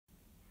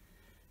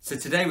So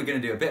today we're going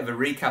to do a bit of a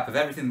recap of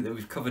everything that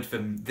we've covered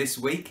from this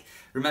week.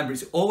 Remember,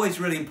 it's always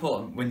really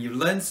important when you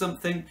learn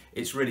something,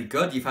 it's really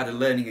good, you've had a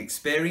learning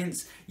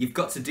experience, you've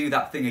got to do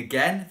that thing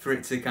again for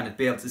it to kind of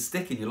be able to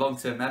stick in your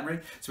long-term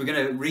memory. So we're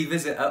going to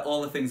revisit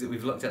all the things that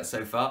we've looked at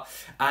so far,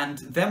 and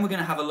then we're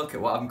going to have a look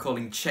at what I'm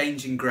calling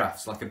changing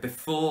graphs, like a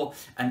before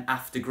and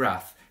after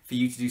graph, for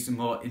you to do some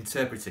more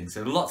interpreting.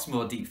 So lots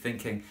more deep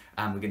thinking,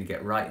 and we're going to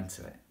get right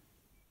into it.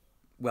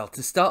 Well,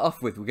 to start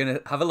off with, we're going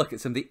to have a look at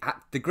some of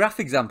the graph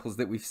examples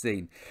that we've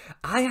seen.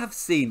 I have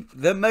seen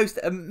the most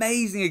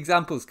amazing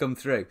examples come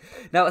through.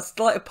 Now, a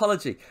slight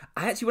apology.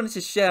 I actually wanted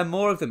to share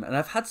more of them, and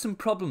I've had some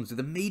problems with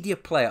the media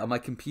player on my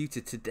computer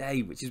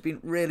today, which has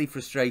been really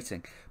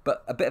frustrating.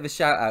 But a bit of a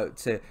shout out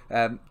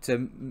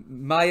to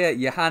Maya,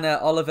 Johanna,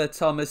 Oliver,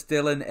 Thomas,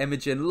 Dylan,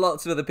 Imogen,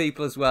 lots of other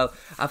people as well.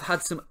 I've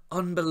had some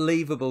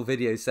unbelievable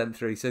videos sent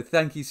through, so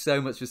thank you so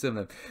much for some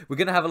of them. We're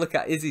going to have a look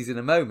at Izzy's in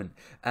a moment.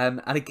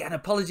 And again,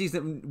 apologies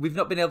that we've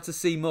not been able to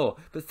see more,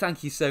 but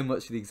thank you so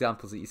much for the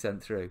examples that you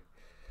sent through.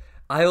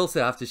 I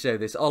also have to show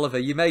this. Oliver,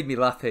 you made me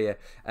laugh here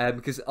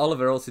because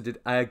Oliver also did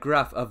a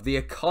graph of the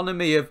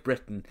economy of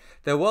Britain.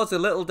 There was a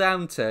little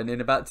downturn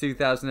in about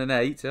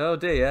 2008. Oh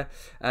dear.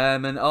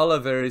 And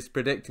Oliver is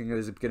predicting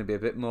there's going to be a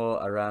bit more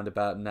around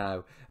about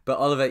now. But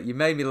Oliver, you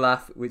made me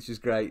laugh, which is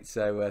great.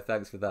 So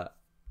thanks for that.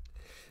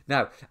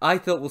 Now, I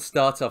thought we'll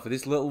start off with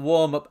this little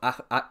warm-up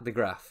at the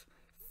graph.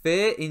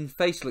 Fear in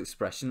facial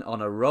expression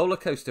on a roller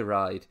coaster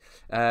ride.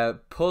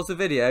 Pause the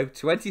video,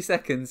 20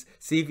 seconds,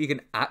 see if you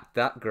can act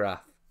that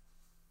graph.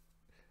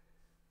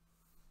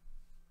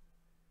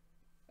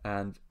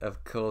 And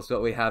of course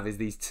what we have is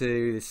these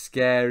two, this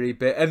scary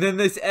bit, and then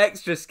this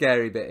extra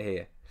scary bit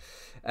here.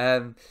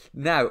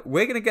 Now,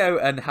 we're going to go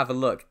and have a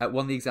look at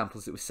one of the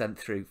examples that was sent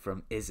through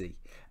from Izzy.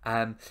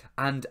 And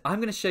I'm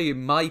going to show you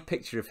my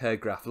picture of her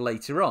graph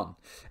later on.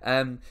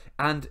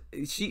 And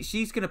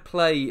she's going to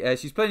play,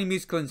 she's playing a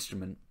musical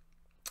instrument.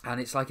 And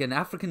it's like an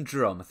African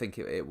drum, I think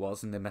it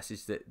was, in the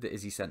message that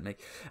Izzy sent me.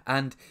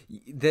 And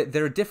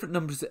there are different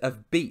numbers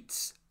of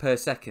beats per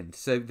second.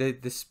 So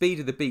the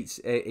speed of the beats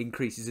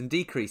increases and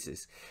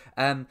decreases.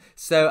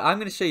 So I'm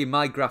going to show you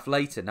my graph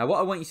later. Now, what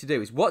I want you to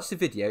do is watch the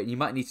video, and you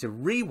might need to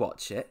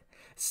re-watch it.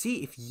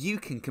 See if you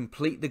can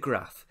complete the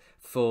graph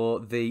for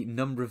the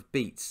number of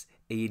beats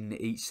in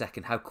each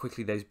second, how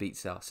quickly those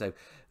beats are. So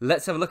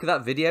let's have a look at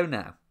that video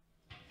now.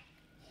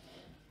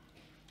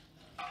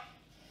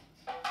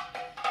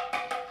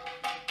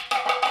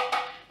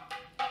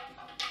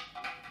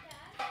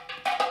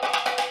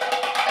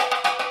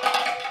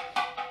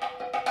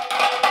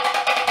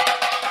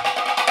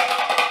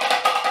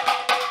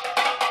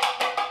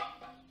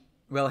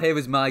 Well, here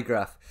was my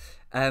graph.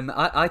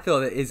 I thought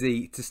that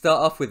Izzy, to start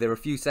off with, there were a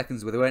few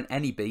seconds where there weren't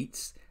any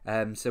beats.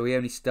 So we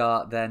only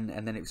start then,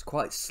 and then it was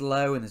quite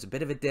slow, and there's a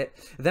bit of a dip.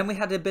 Then we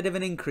had a bit of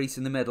an increase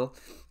in the middle,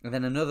 and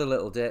then another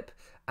little dip,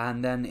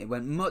 and then it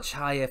went much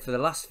higher for the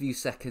last few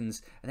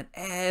seconds, and then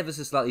ever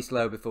so slightly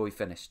slower before we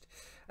finished.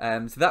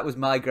 So that was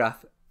my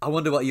graph. I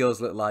wonder what yours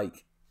looked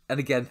like.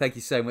 And again, thank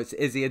you so much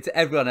to Izzy and to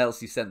everyone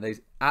else who sent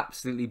those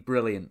absolutely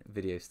brilliant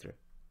videos through.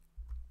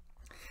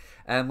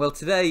 Well,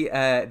 today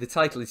the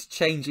title is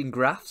Changing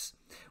Graphs.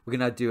 We're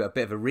going to do a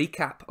bit of a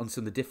recap on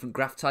some of the different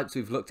graph types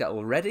we've looked at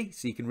already,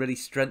 so you can really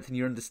strengthen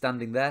your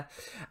understanding there.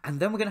 And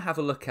then we're going to have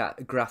a look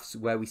at graphs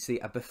where we see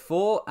a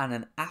before and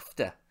an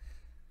after.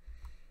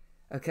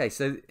 Okay,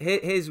 so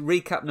here's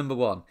recap number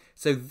one.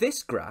 So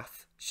this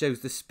graph shows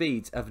the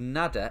speeds of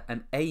Nada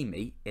and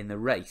Amy in the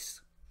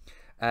race.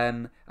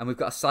 And we've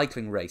got a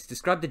cycling race.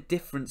 Describe the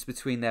difference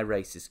between their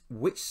races.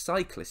 Which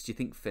cyclist do you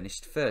think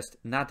finished first,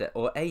 Nada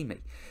or Amy?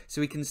 So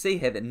we can see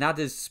here that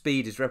Nada's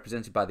speed is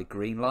represented by the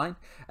green line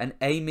and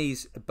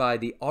Amy's by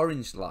the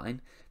orange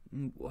line.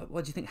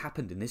 What do you think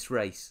happened in this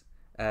race?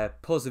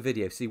 Pause the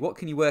video. See, what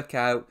can you work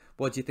out?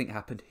 What do you think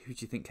happened? Who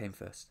do you think came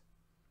first?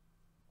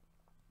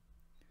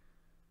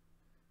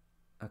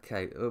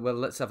 Okay, well,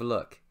 let's have a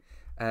look.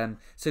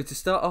 So to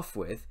start off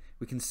with,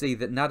 we can see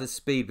that Nada's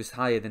speed was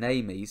higher than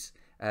Amy's.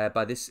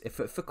 By this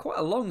for quite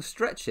a long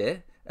stretch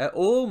here,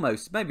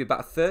 almost maybe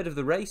about a third of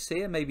the race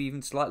here, maybe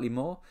even slightly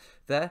more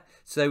there.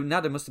 So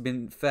Nada must have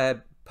been a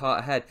fair part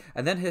ahead,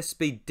 and then her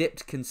speed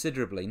dipped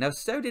considerably. Now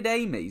so did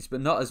Amy's,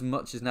 but not as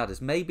much as Nada's.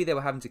 Maybe they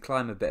were having to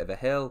climb a bit of a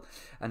hill,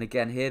 and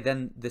again here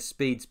then the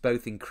speeds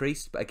both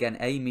increased, but again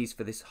Amy's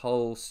for this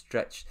whole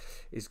stretch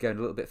is going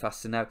a little bit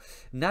faster. Now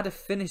Nada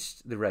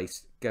finished the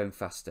race going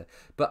faster,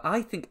 but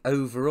I think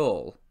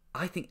overall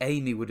I think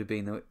Amy would have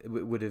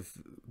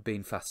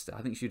been faster.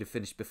 I think she would have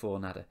finished before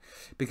Nada,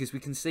 because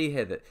we can see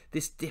here that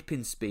this dip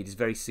in speed is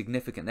very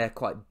significant. There are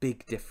quite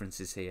big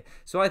differences here.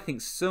 So I think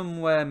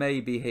somewhere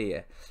maybe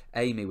here,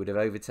 Amy would have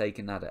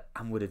overtaken Nada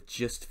and would have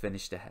just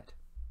finished ahead.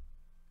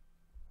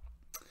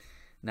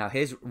 Now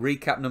here's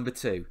recap number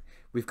two.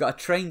 we've got a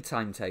train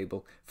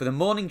timetable for the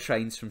morning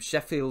trains from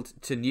Sheffield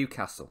to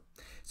Newcastle.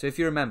 So if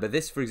you remember,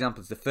 this, for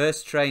example, is the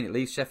first train. It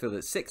leaves Sheffield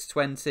at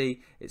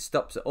 6:20. It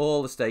stops at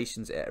all the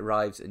stations. It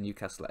arrives at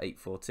Newcastle at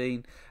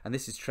 8:14. And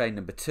this is train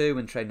number 2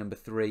 and train number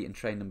 3 and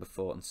train number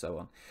 4 and so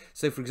on.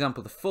 So, for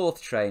example, the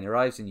 4th train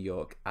arrives in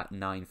York at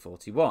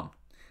 9:41.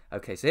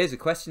 Okay, so here's a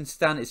question.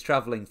 Stan is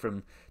travelling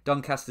from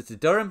Doncaster to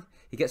Durham.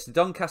 He gets to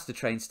Doncaster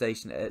train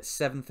station at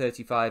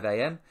 7:35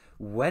 a.m.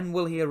 When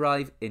will he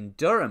arrive in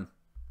Durham?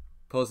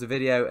 Pause the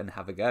video and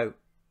have a go.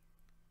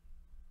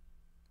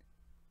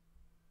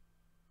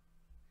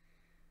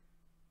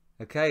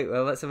 Okay,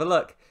 well, let's have a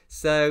look.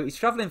 So he's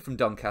travelling from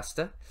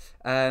Doncaster,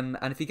 and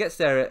if he gets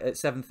there at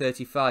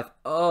 7:35,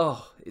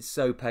 oh, it's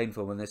so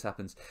painful when this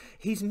happens.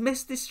 He's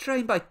missed this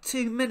train by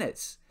 2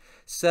 minutes.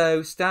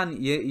 So,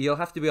 Stan, you'll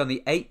have to be on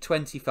the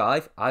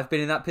 8:25. I've been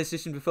in that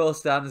position before,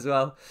 Stan, as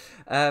well.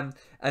 And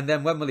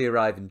then when will he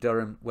arrive in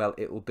Durham? Well,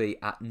 it will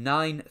be at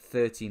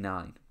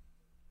 9:39.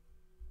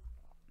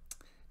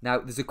 Now,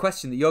 there's a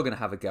question that you're going to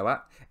have a go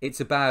at. It's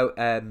about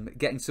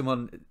getting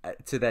someone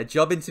to their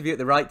job interview at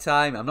the right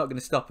time. I'm not going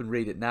to stop and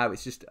read it now.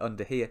 It's just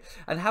under here.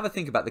 And have a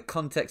think about the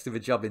context of a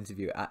job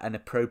interview at an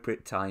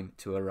appropriate time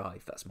to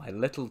arrive. That's my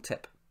little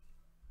tip.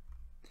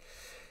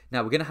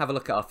 Now, we're going to have a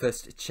look at our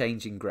first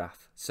changing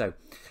graph. So,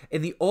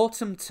 in the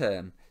autumn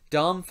term,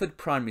 Darmford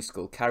Primary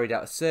School carried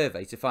out a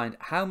survey to find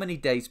how many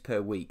days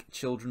per week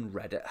children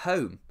read at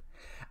home.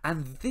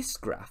 And this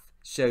graph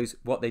shows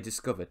what they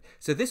discovered.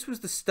 So this was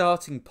the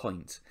starting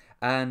point,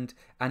 and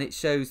it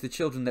shows the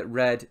children that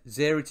read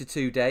 0 to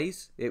 2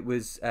 days. It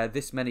was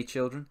this many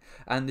children,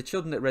 and the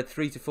children that read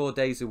 3 to 4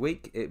 days a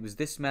week, it was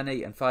this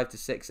many, and 5 to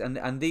 6,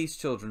 and these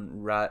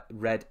children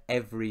read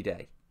every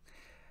day.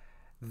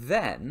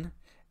 Then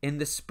in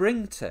the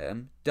spring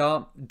term,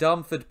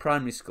 Darmford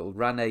Primary School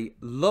ran a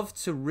Love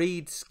to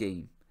Read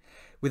scheme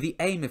with the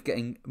aim of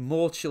getting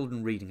more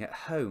children reading at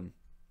home.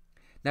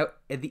 Now,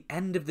 at the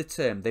end of the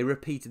term, they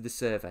repeated the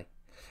survey,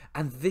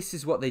 and this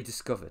is what they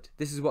discovered.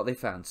 This is what they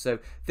found. So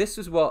this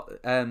was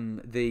what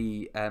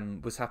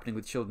was happening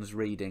with children's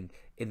reading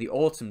in the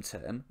autumn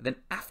term. Then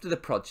after the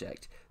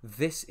project,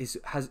 this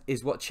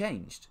is what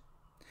changed.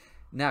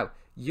 Now,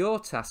 your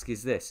task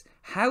is this: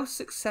 how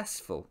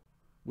successful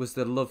was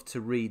the Love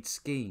to Read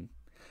scheme?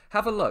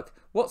 Have a look.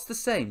 What's the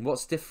same?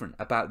 What's different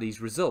about these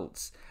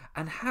results?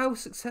 And how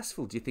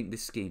successful do you think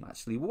this scheme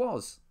actually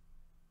was?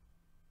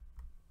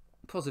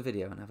 Pause the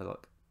video and have a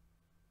look.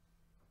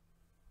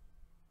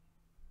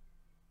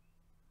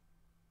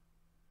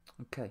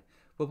 Okay.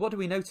 Well, what do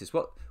we notice?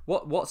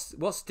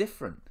 What's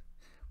different?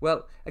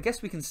 Well, I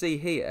guess we can see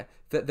here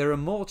that there are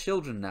more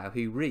children now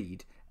who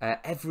read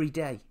every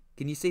day.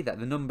 Can you see that?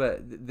 The number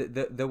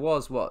there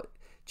was what,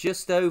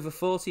 just over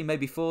 40,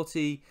 maybe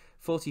 40,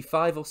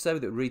 45 or so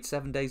that read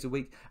 7 days a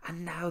week,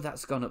 and now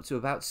that's gone up to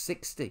about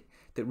 60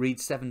 that read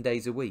 7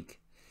 days a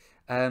week,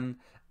 and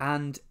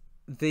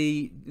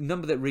the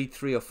number that read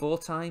 3 or 4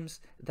 times,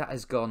 that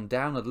has gone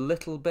down a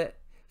little bit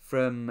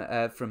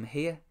from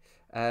here,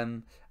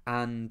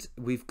 and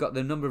we've got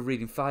the number of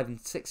reading 5 and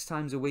 6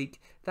 times a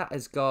week. That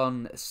has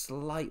gone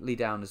slightly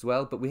down as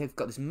well, but we have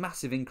got this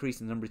massive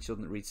increase in the number of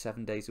children that read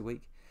 7 days a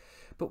week.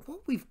 But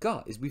what we've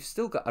got is we've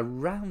still got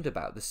around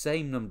about the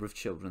same number of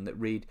children that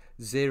read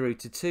 0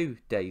 to 2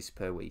 days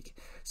per week.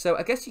 So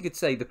I guess you could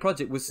say the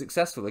project was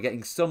successful at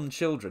getting some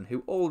children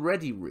who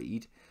already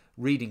reading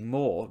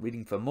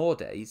for more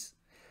days.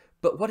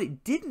 But what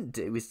it didn't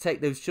do is take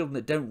those children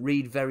that don't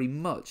read very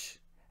much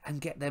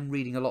and get them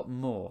reading a lot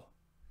more.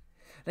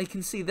 Now you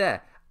can see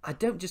there, I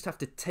don't just have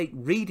to take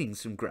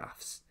readings from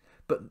graphs,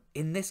 but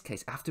in this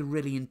case I have to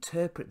really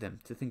interpret them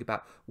to think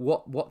about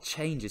what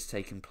change has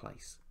taken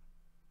place.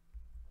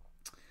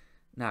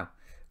 Now,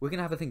 we're going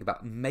to have a think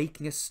about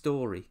making a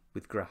story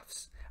with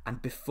graphs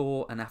and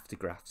before and after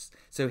graphs.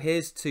 So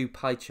here's 2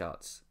 pie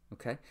charts,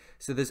 okay?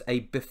 So there's a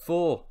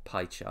before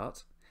pie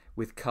chart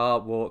with car,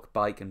 walk,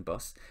 bike and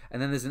bus,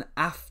 and then there's an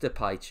after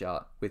pie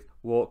chart with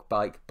walk,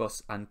 bike,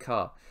 bus and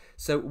car.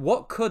 So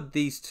what could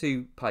these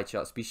 2 pie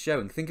charts be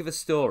showing? Think of a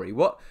story.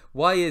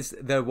 Why is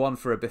there one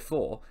for a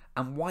before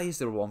and why is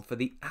there one for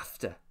the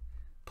after?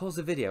 Pause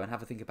the video and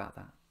have a think about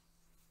that.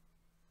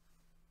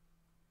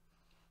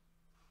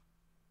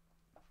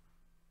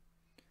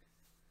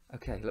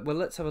 Okay, well,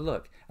 let's have a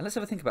look. And let's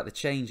have a think about the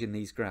change in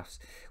these graphs.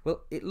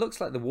 Well, it looks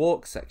like the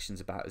walk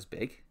section's about as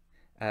big.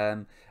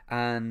 But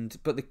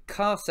the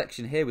car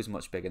section here was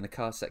much bigger and the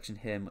car section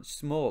here much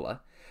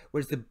smaller.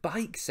 Whereas the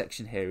bike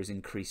section here has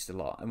increased a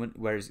lot,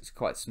 whereas it's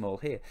quite small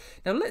here.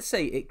 Now, let's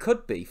say it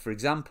could be, for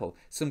example,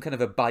 some kind of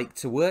a bike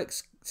to work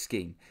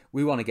scheme.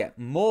 We want to get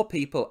more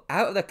people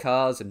out of their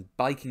cars and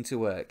biking to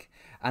work.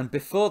 And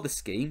before the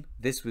scheme,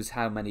 this was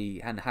how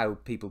many and how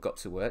people got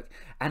to work.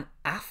 And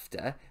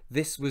after,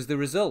 this was the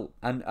result.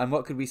 And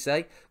what could we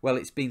say? Well,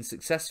 it's been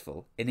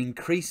successful in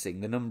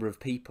increasing the number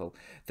of people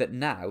that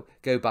now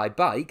go by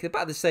bike.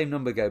 About the same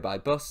number go by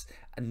bus,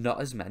 and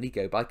not as many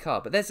go by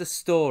car. But there's a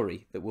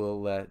story that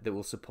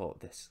will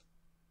support this.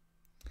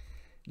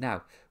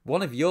 Now,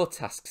 one of your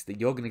tasks that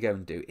you're going to go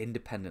and do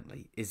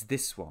independently is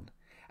this one.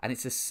 And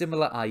it's a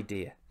similar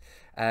idea.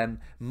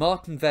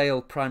 Martin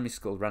Vale Primary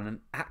School ran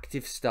an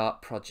Active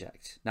Start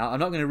project. Now, I'm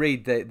not going to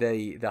read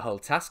the whole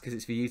task because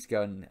it's for you to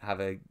go and have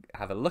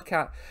a look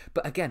at.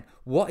 But again,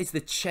 what is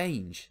the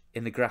change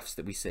in the graphs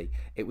that we see?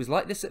 It was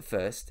like this at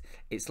first.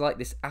 It's like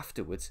this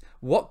afterwards.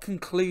 What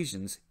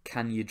conclusions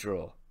can you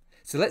draw?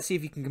 So let's see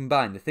if you can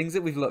combine the things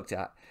that we've looked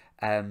at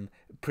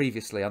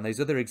previously on those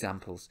other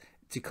examples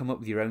to come up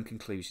with your own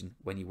conclusion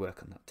when you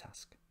work on that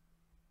task.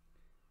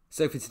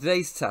 So for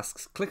today's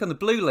tasks, click on the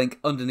blue link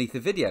underneath the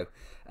video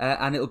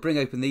and it'll bring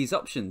open these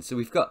options. So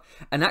we've got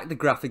an active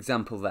graph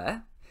example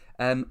there,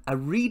 a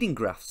reading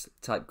graphs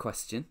type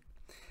question,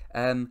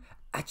 a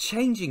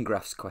changing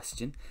graphs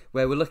question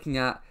where we're looking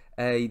at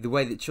the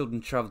way that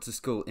children travel to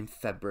school in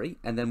February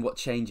and then what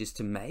changes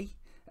to May.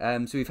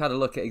 So we've had a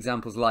look at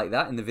examples like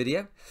that in the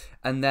video,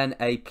 and then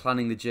a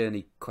planning the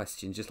journey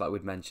question, just like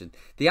we'd mentioned.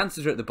 The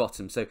answers are at the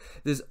bottom, so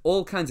there's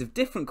all kinds of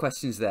different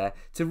questions there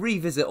to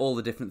revisit all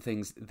the different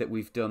things that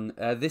we've done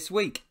this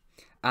week.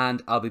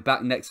 And I'll be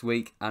back next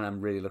week, and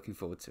I'm really looking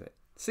forward to it.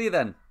 See you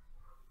then.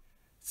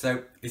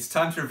 So it's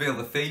time to reveal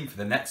the theme for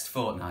the next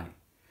fortnight.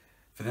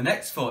 For the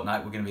next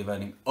fortnight, we're going to be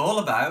learning all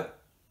about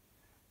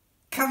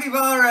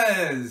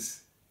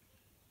capybaras.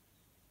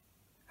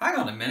 Hang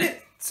on a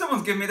minute,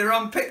 someone's given me the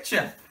wrong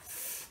picture.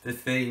 The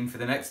theme for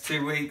the next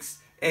 2 weeks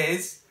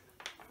is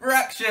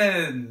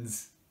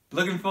fractions.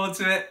 Looking forward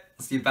to it.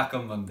 I'll see you back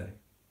on Monday.